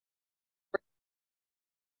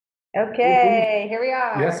Okay, here we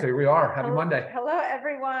are. Yes, here we are. Happy Monday. Hello,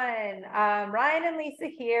 everyone. Ryan and Lisa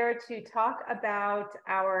here to talk about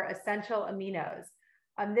our essential aminos.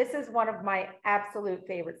 This is one of my absolute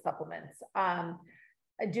favorite supplements. I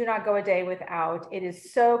do not go a day without. It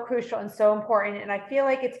is so crucial and so important, and I feel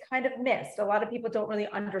like it's kind of missed. A lot of people don't really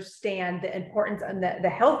understand the importance and the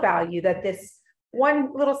health value that this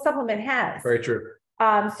one little supplement has. Very true.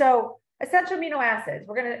 So essential amino acids,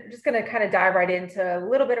 we're just gonna kind of dive right into a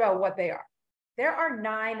little bit about what they are. There are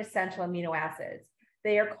 9 essential amino acids.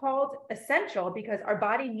 They are called essential because our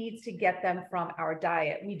body needs to get them from our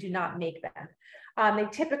diet. We do not make them. They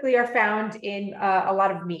typically are found in a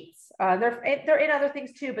lot of meats. They're in other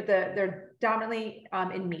things too, but they're dominantly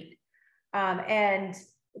in meat. And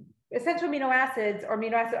essential amino acids are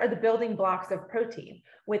the building blocks of protein.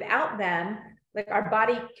 Without them, like, our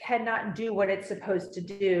body cannot do what it's supposed to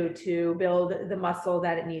do to build the muscle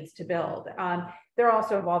that it needs to build. They're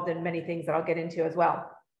also involved in many things that I'll get into as well.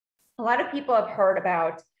 A lot of people have heard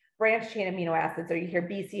about branched chain amino acids, or you hear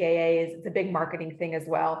BCAAs. It's a big marketing thing as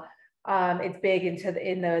well. It's big in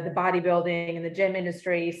the bodybuilding and the gym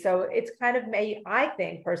industry. So it's kind of made, I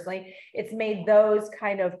think personally, it's made those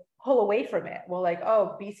kind of pull away from it. Well, like,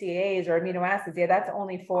 oh, BCAAs or amino acids, yeah, that's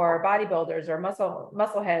only for bodybuilders or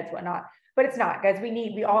muscle heads, whatnot. But it's not, guys.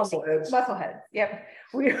 We all muscle heads. Yep.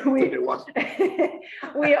 We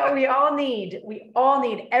all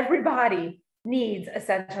need, everybody needs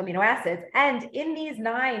essential amino acids. And in these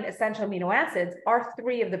 9 essential amino acids are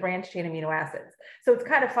 3 of the branched chain amino acids. So it's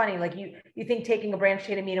kind of funny. Like, you think taking a branched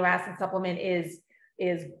chain amino acid supplement is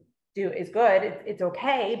good. It's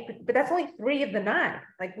okay, but that's only 3 of the 9.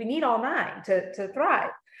 Like, we need all 9 to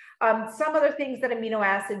thrive. Some other things that amino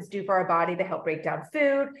acids do for our body: they help break down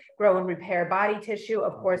food, grow and repair body tissue.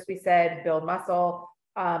 Of course, we said build muscle,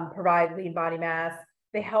 provide lean body mass.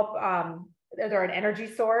 They help, they're an energy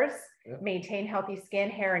source, maintain healthy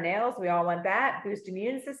skin, hair, and nails. We all want that. Boost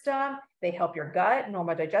immune system. They help your gut,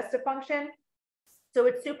 normal digestive function. So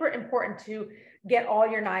it's super important to get all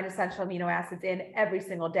your 9 essential amino acids in every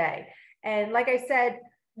single day. And like I said,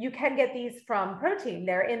 you can get these from protein.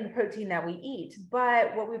 They're in the protein that we eat.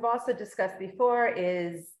 But what we've also discussed before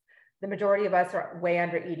is the majority of us are way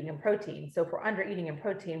under eating in protein. So if we're under eating in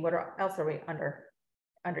protein, what else are we under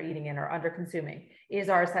eating in or under consuming? Is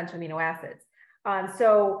our essential amino acids.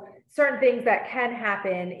 So certain things that can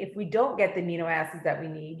happen if we don't get the amino acids that we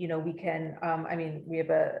need, we can, we have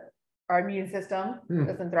our immune system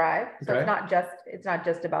doesn't thrive. So it's not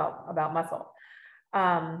just about muscle.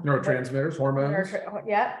 Neurotransmitters, hormones.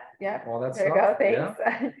 Yeah. All that there stuff. You go.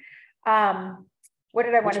 Thanks. Yeah. What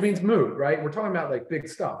did I want to say? Which means mood, right? We're talking about like big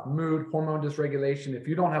stuff: mood, hormone dysregulation. If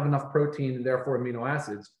you don't have enough protein and therefore amino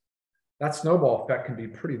acids, that snowball effect can be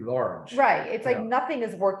pretty large. Right. It's like nothing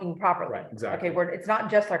is working properly. Right. Exactly. Okay. It's not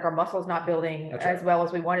just like our muscles not building as well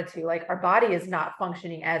as we want it to. Like, our body is not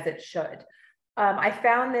functioning as it should. I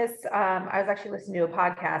found this. I was actually listening to a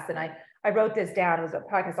podcast, and I wrote this down. It was a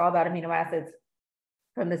podcast all about amino acids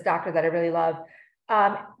from this doctor that I really love.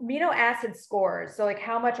 Amino acid scores, so like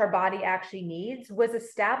how much our body actually needs, was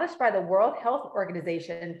established by the World Health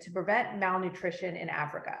Organization to prevent malnutrition in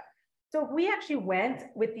Africa. So if we actually went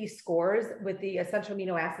with these scores, with the essential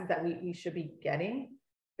amino acids that we should be getting,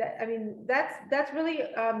 that's really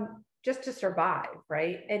just to survive,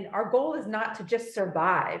 right? And our goal is not to just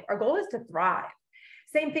survive. Our goal is to thrive.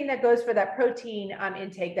 Same thing that goes for that protein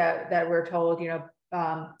intake that we're told,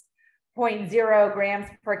 0.0 grams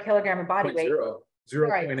per kilogram of body weight.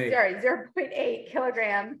 0.8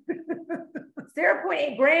 kilograms.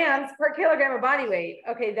 0.8 grams per kilogram of body weight.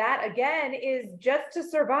 Okay, that again is just to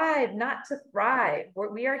survive, not to thrive.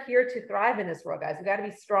 We are here to thrive in this world, guys. We got to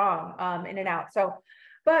be strong in and out. So,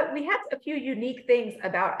 but we have a few unique things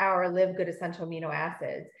about our LiveGood essential amino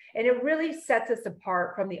acids, and it really sets us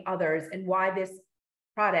apart from the others, and why this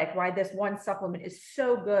one supplement is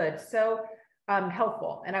so good, so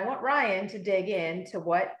helpful. And I want Ryan to dig into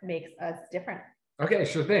what makes us different. Okay,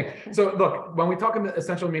 sure thing. So look, when we talk about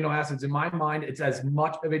essential amino acids, in my mind, it's as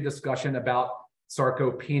much of a discussion about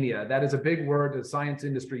sarcopenia. That is a big word the science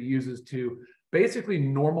industry uses to basically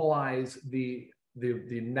normalize the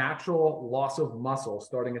natural loss of muscle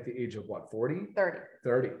starting at the age of what, 40?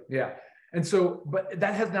 30, yeah. And so, but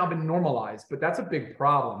that has now been normalized, but that's a big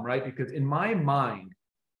problem, right? Because in my mind,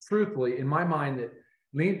 truthfully, that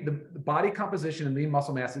the body composition and lean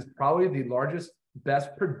muscle mass is probably the largest,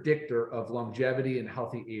 best predictor of longevity and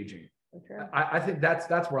healthy aging. Okay. I think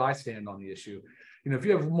that's where I stand on the issue. If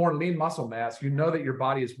you have more lean muscle mass, you know that your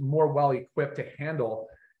body is more well equipped to handle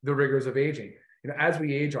the rigors of aging. As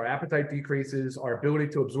we age, our appetite decreases, our ability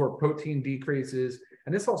to absorb protein decreases,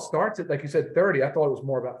 And this all starts at, like you said, 30. I thought it was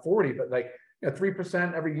more about 40, but like,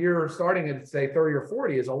 3% every year starting at, say, 30 or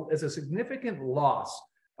 40 is a significant loss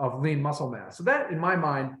of lean muscle mass. So that, in my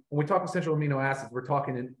mind, when we talk essential amino acids, we're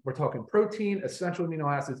talking protein, essential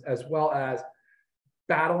amino acids, as well as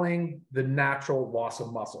battling the natural loss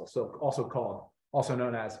of muscle. So also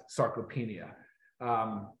known as sarcopenia,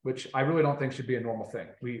 which I really don't think should be a normal thing.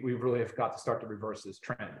 We really have got to start to reverse this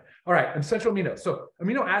trend. All right, essential aminos. So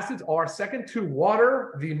amino acids are, second to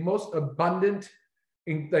water, the most abundant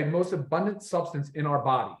substance in our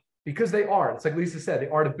body, because they are, it's like Lisa said, they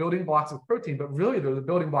are the building blocks of protein, but really they're the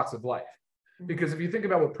building blocks of life. Because if you think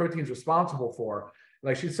about what protein is responsible for,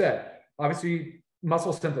 like she said, obviously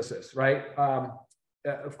muscle synthesis, right?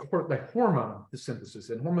 Of course, like hormone synthesis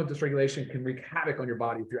and hormone dysregulation can wreak havoc on your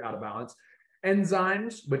body if you're out of balance.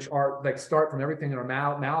 Enzymes, which are like start from everything in our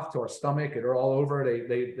mouth to our stomach, and are all over.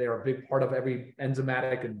 They are a big part of every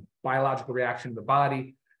enzymatic and biological reaction in the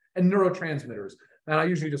body. And neurotransmitters. And I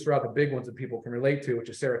usually just throw out the big ones that people can relate to, which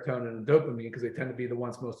is serotonin and dopamine, because they tend to be the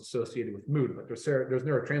ones most associated with mood. But there's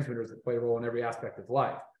neurotransmitters that play a role in every aspect of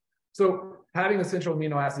life. So having essential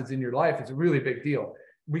amino acids in your life is a really big deal.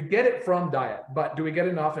 We get it from diet, but do we get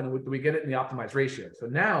enough, and do we get it in the optimized ratio? So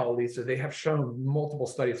now, Lisa, they have shown, multiple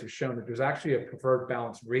studies have shown that there's actually a preferred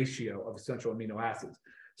balanced ratio of essential amino acids.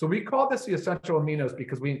 So we call this the essential aminos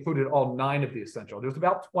because we included all 9 of the essential. There's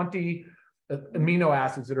about 20 amino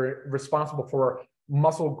acids that are responsible for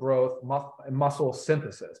muscle growth, muscle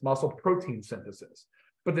synthesis, muscle protein synthesis.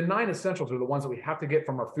 But the 9 essentials are the ones that we have to get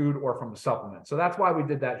from our food or from the supplement. So that's why we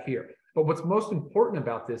did that here. But what's most important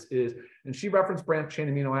about this is, and she referenced branched chain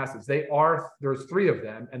amino acids, there's 3 of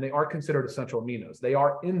them, and they are considered essential aminos. They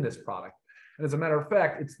are in this product. And as a matter of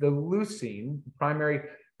fact, it's the leucine, primary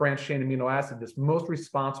branched chain amino acid, that's most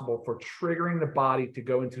responsible for triggering the body to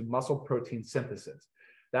go into muscle protein synthesis.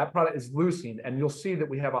 That product is leucine, and you'll see that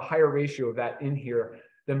we have a higher ratio of that in here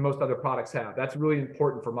than most other products have. That's really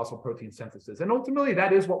important for muscle protein synthesis. And ultimately,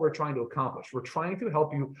 that is what we're trying to accomplish. We're trying to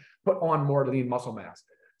help you put on more lean muscle mass.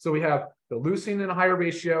 So we have the leucine in a higher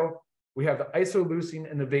ratio. We have the isoleucine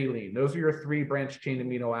and the valine. Those are your 3 branched chain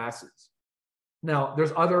amino acids. Now,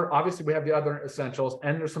 obviously we have the other essentials,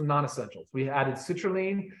 and there's some non-essentials. We added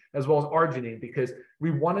citrulline as well as arginine because we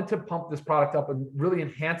wanted to pump this product up and really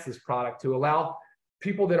enhance this product to allow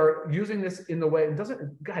people that are using this in the way,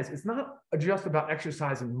 guys, it's not just about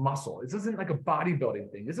exercising muscle. This isn't like a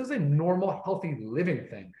bodybuilding thing. This is a normal, healthy living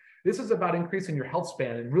thing. This is about increasing your health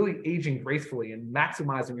span and really aging gracefully and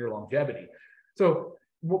maximizing your longevity. So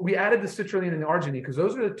we added the citrulline and the arginine because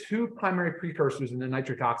those are the 2 primary precursors in the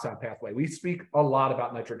nitric oxide pathway. We speak a lot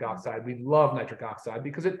about nitric oxide. We love nitric oxide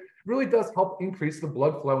because it really does help increase the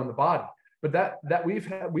blood flow in the body. But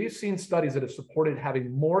we've seen studies that have supported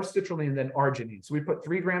having more citrulline than arginine. So we put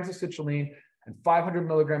 3 grams of citrulline and 500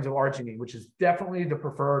 milligrams of arginine, which is definitely the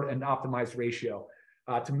preferred and optimized ratio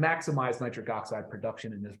to maximize nitric oxide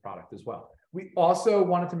production in this product as well. We also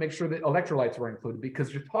wanted to make sure that electrolytes were included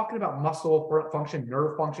because you're talking about muscle function,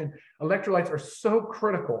 nerve function. Electrolytes are so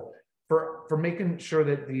critical for making sure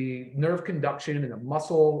that the nerve conduction and the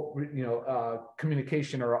muscle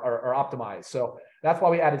communication are optimized. So that's why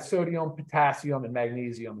we added sodium, potassium, and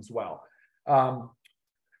magnesium as well. All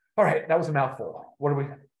right, that was a mouthful. What are we?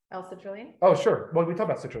 L-citrulline? Oh, sure. Well, we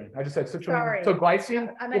talked about citrulline. I just said citrulline. Sorry. So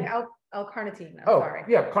glycine? I meant L-carnitine. I'm sorry.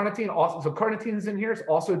 Yeah, carnitine also. So carnitine is in here. It's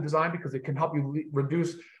also designed because it can help you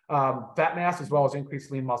reduce fat mass as well as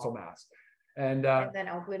increase lean muscle mass. And then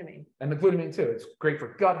L-glutamine. And the glutamine too. It's great for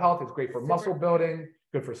gut health. It's great for muscle building.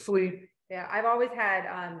 Good for sleep. Yeah, I've always had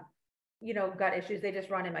gut issues. They just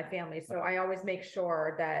run in my family, so I always make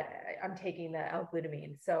sure that I'm taking the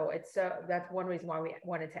L-glutamine. So that's one reason why we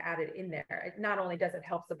wanted to add it in there. It not only does it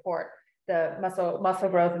help support the muscle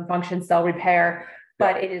growth and function, cell repair,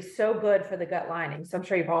 but it is so good for the gut lining. So I'm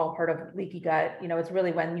sure you've all heard of leaky gut. It's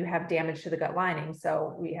really when you have damage to the gut lining.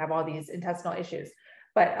 So we have all these intestinal issues.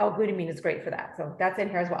 But L-glutamine is great for that. So that's in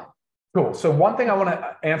here as well. Cool. So one thing I want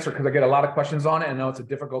to answer, because I get a lot of questions on it, and I know it's a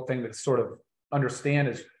difficult thing to sort of understand,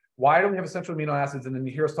 is why do we have essential amino acids? And then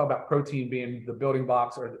you hear us talk about protein being the building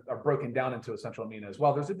blocks are broken down into essential aminos.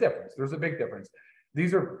 Well, there's a difference. There's a big difference.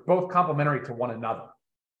 These are both complementary to one another.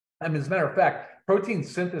 And as a matter of fact, protein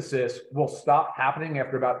synthesis will stop happening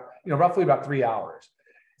after about, roughly about 3 hours.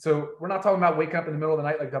 So we're not talking about waking up in the middle of the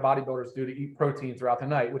night like the bodybuilders do to eat protein throughout the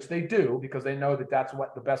night, which they do because they know that that's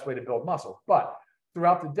what the best way to build muscle. But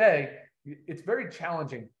throughout the day, it's very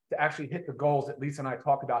challenging to actually hit the goals that Lisa and I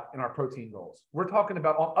talk about in our protein goals. We're talking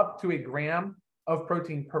about up to a gram of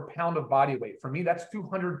protein per pound of body weight. For me, that's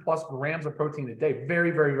 200 plus grams of protein a day. Very,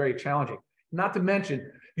 very, very challenging. Not to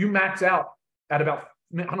mention, you max out at about,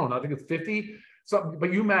 I don't know, I think it's 50. So,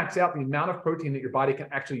 but you max out the amount of protein that your body can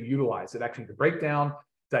actually utilize. It actually can break down,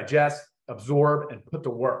 digest, absorb, and put to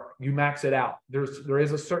work. You max it out. There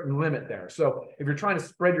is a certain limit there. So if you're trying to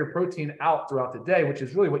spread your protein out throughout the day, which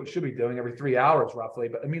is really what you should be doing every 3 hours roughly,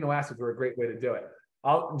 but amino acids are a great way to do it.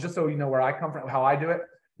 Just so you know where I come from, how I do it,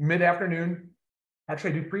 mid-afternoon,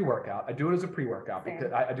 actually I do pre-workout. I do it as a pre-workout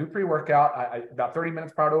because I do pre-workout about 30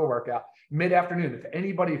 minutes prior to a workout. Mid-afternoon,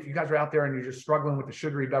 if you guys are out there and you're just struggling with the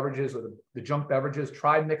sugary beverages or the junk beverages,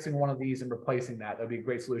 try mixing one of these and replacing that. That'd be a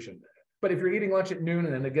great solution. But if you're eating lunch at noon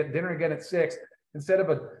and then get dinner again at 6, instead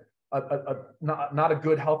of not a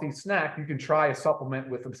good healthy snack, you can try a supplement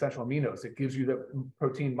with essential aminos. It gives you the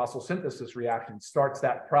protein muscle synthesis reaction, starts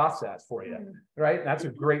that process for you, right? And that's a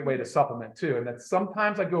great way to supplement too. And that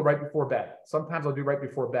sometimes I go right before bed. Sometimes I'll do right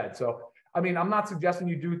before bed. So, I mean, I'm not suggesting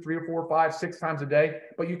you do 3 or 4 or 5, 6 times a day,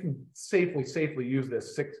 but you can safely use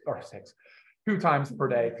this 2 times per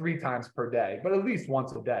day, 3 times per day, but at least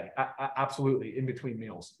once a day. Absolutely, in between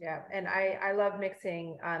meals. Yeah, and I love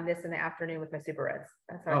mixing this in the afternoon with my Super Reds.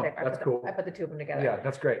 That's how I put the 2 of them together. Yeah,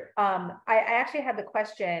 that's great. I actually had the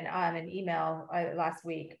question on an email last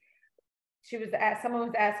week. Someone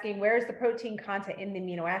was asking, where is the protein content in the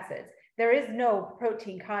amino acids? There is no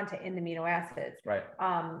protein content in the amino acids. Right.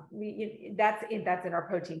 That's in our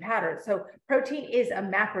protein powder. So protein is a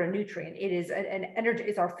macronutrient. It is an energy.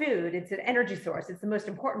 It's our food. It's an energy source. It's the most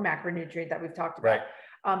important macronutrient that we've talked about.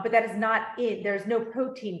 Right. But that is not it. There's no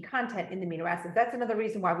protein content in the amino acids. That's another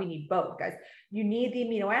reason why we need both, guys. You need the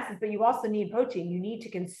amino acids, but you also need protein. You need to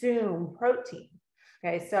consume protein.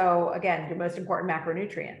 Okay. So again, the most important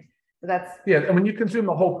macronutrient. So that's and when you consume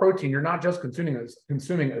the whole protein, you're not just consuming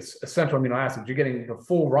essential amino acids. You're getting the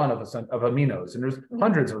full run of aminos, and there's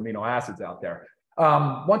hundreds of amino acids out there.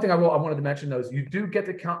 One thing I wanted to mention though is you do get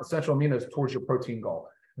to count essential aminos towards your protein goal.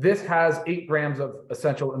 This has 8 grams of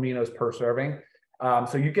essential aminos per serving,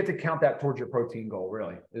 so you get to count that towards your protein goal.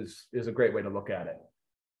 Really is a great way to look at it.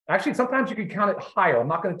 Actually, sometimes you can count it higher. I'm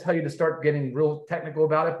not going to tell you to start getting real technical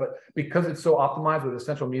about it, but because it's so optimized with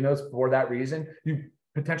essential aminos for that reason, you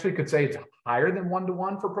potentially could say it's higher than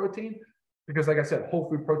 1-to-1 for protein, because like I said, whole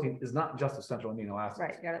food protein is not just essential amino acids.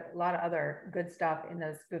 Right. You got a lot of other good stuff in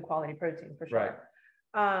those good quality proteins for sure.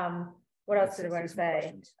 Right. What else did I want to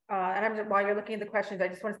say? While you're looking at the questions, I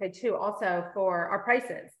just want to say too, also for our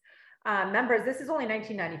prices, members, this is only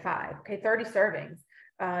 $19.95. Okay. 30 servings.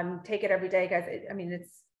 Take it every day, guys.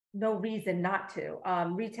 It's no reason not to.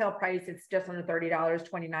 Retail price, it's just under $30,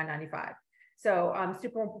 $29.95. So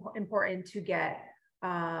super important to get.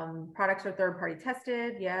 Products are third-party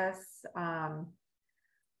tested. Yes. That's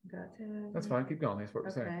fine. Keep going. That's what we're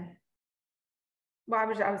saying. Well, I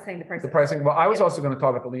was saying the pricing. The pricing. Well, I was also going to talk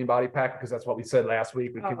about the lean body pack because that's what we said last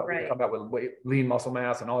week. We came up with lean muscle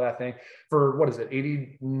mass and all that thing for what is it?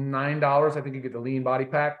 $89. I think you get the lean body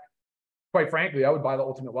pack. Quite frankly, I would buy the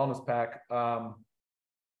ultimate wellness pack.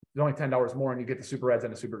 It's only $10 more, and you get the super reds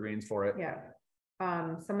and the super greens for it. Yeah.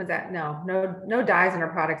 Someone's at no dyes in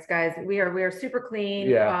our products, guys. We are super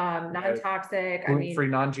clean, non-toxic. Gluten-free,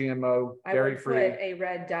 non-GMO, dairy-free. I would put a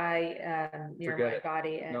red dye near my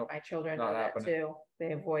body, and my children know that too.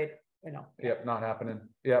 They avoid, Yep, not happening.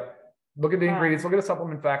 Yep. Look at the ingredients. Look at the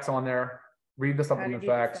supplement facts on there. Read the supplement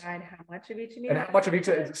facts. How much of each and how much of each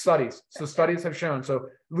studies. So studies have shown. So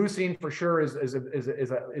leucine for sure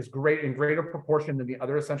is great in greater proportion than the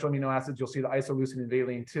other essential amino acids. You'll see the isoleucine and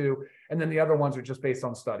valine too. And then the other ones are just based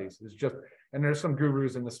on studies. And there's some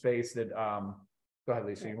gurus in the space that go ahead,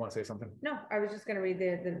 Lisa, you want to say something? No, I was just going to read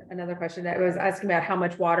another question that was asking about how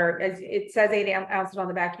much water. As it says 8 ounces on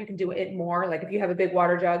the back, you can do it more. Like if you have a big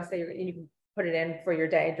water jug, say you can put it in for your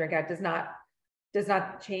day and drink out. Does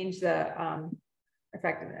not change the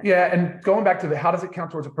effectiveness. Yeah, and going back to how does it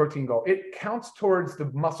count towards a protein goal? It counts towards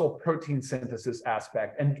the muscle protein synthesis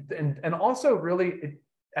aspect, and also really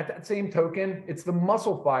at that same token, it's the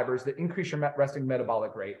muscle fibers that increase your resting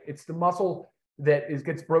metabolic rate. It's the muscle that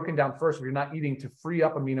gets broken down first if you're not eating to free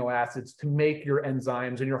up amino acids to make your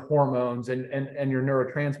enzymes and your hormones and your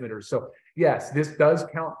neurotransmitters. So yes, this does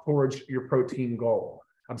count towards your protein goal.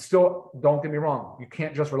 Don't get me wrong, you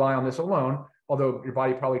can't just rely on this alone. Although your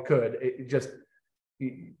body probably could, it's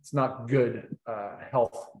not good a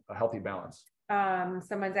healthy balance.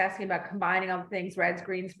 Someone's asking about combining all the things, reds,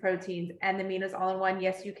 greens, proteins, and the aminos all in one.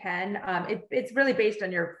 Yes, you can. It's really based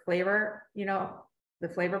on your flavor, the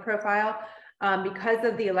flavor profile. Because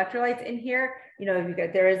of the electrolytes in here,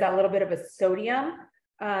 there is that little bit of a sodium.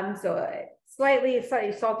 So slightly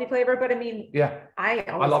salty flavor, but I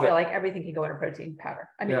always feel like everything can go in a protein powder.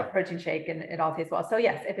 A protein shake, and it all tastes well. So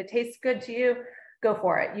yes, if it tastes good to you, go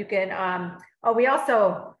for it. You can, we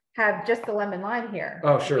also, have just the lemon lime here.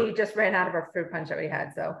 Oh, sure. We just ran out of our fruit punch that we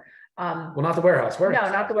had. So, well, not the warehouse. No,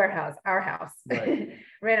 not the warehouse, our house. Right.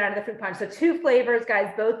 Ran out of the fruit punch. So 2 flavors,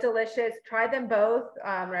 guys, both delicious. Try them both.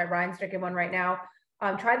 Ryan's drinking one right now.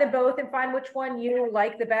 Try them both and find which one you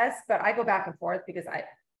like the best, but I go back and forth because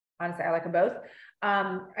honestly, I like them both.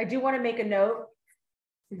 I do want to make a note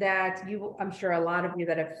that I'm sure a lot of you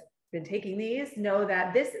that have been taking these know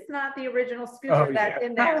that this is not the original scooper that's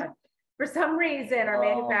in there. For some reason, our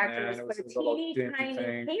manufacturers put a teeny tiny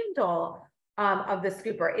handle of the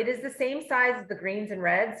scooper. It is the same size as the greens and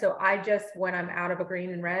reds. So I just, when I'm out of a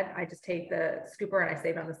green and red, I just take the scooper and I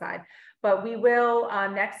save it on the side. But we will,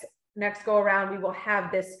 next go around, we will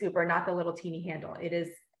have this scooper, not the little teeny handle. It is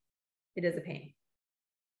a pain.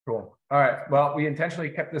 Cool. All right. Well, we intentionally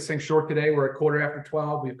kept this thing short today. We're at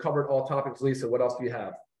 12:15. We've covered all topics. Lisa, what else do you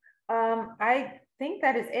have? I think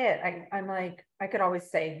that is it. I'm like, I could always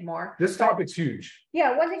say more. This topic's huge.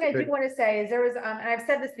 Yeah, one thing I do want to say is there was, and I've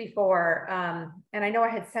said this before, and I know I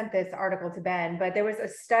had sent this article to Ben, but there was a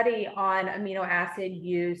study on amino acid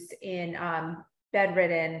use in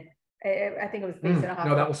bedridden. I think it was based in a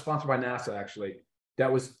hospital. No, that was sponsored by NASA, actually.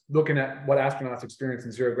 That was looking at what astronauts experience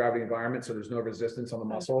in zero gravity environments, so there's no resistance on the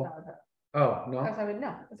muscle. Oh, no? That's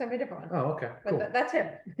a different one. Oh, okay, cool. But that's him.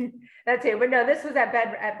 That's it. But no, this was at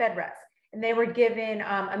bed rest. And they were given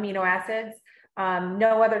amino acids,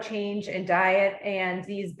 no other change in diet. And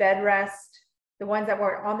these bed rest, the ones that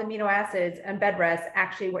were on the amino acids and bed rest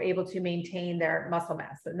actually were able to maintain their muscle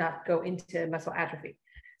mass and not go into muscle atrophy.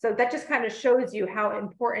 So that just kind of shows you how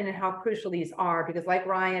important and how crucial these are, because like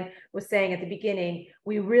Ryan was saying at the beginning,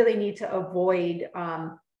 we really need to avoid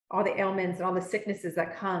all the ailments and all the sicknesses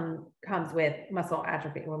that comes with muscle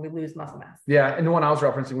atrophy when we lose muscle mass. Yeah, and the one I was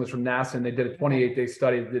referencing was from NASA, and they did a 28-day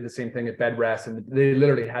study. They did the same thing at bed rest, and they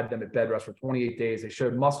literally had them at bed rest for 28 days. They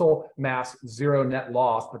showed muscle mass, 0 net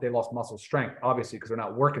loss, but they lost muscle strength, obviously, because they're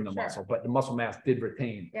not working the muscle, but the muscle mass did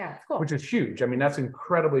retain. Yeah, it's cool. Which is huge. I mean, that's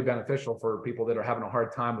incredibly beneficial for people that are having a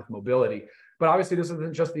hard time with mobility. But obviously, this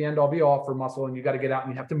isn't just the end all be all for muscle, and you got to get out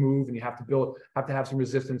and you have to move and you have to have some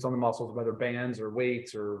resistance on the muscles, whether bands or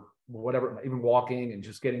weights or whatever, even walking and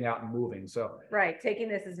just getting out and moving. So right, taking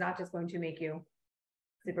this is not just going to make you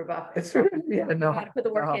super buff. It's yeah, no, you got to put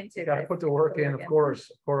the work into. You got to put the work in, of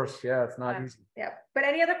course. Yeah, it's not easy. Yeah, but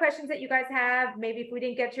any other questions that you guys have? Maybe if we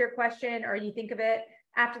didn't get to your question or you think of it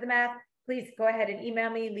after the math, please go ahead and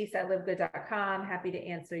email me, lisa@livegood.com. Happy to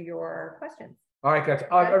answer your questions. All right, guys.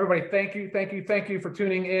 Everybody, thank you for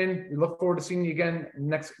tuning in. We look forward to seeing you again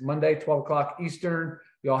next Monday, 12 o'clock Eastern.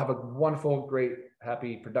 You all have a wonderful, great,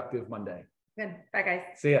 happy, productive Monday. Good. Bye, guys.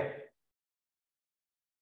 See ya.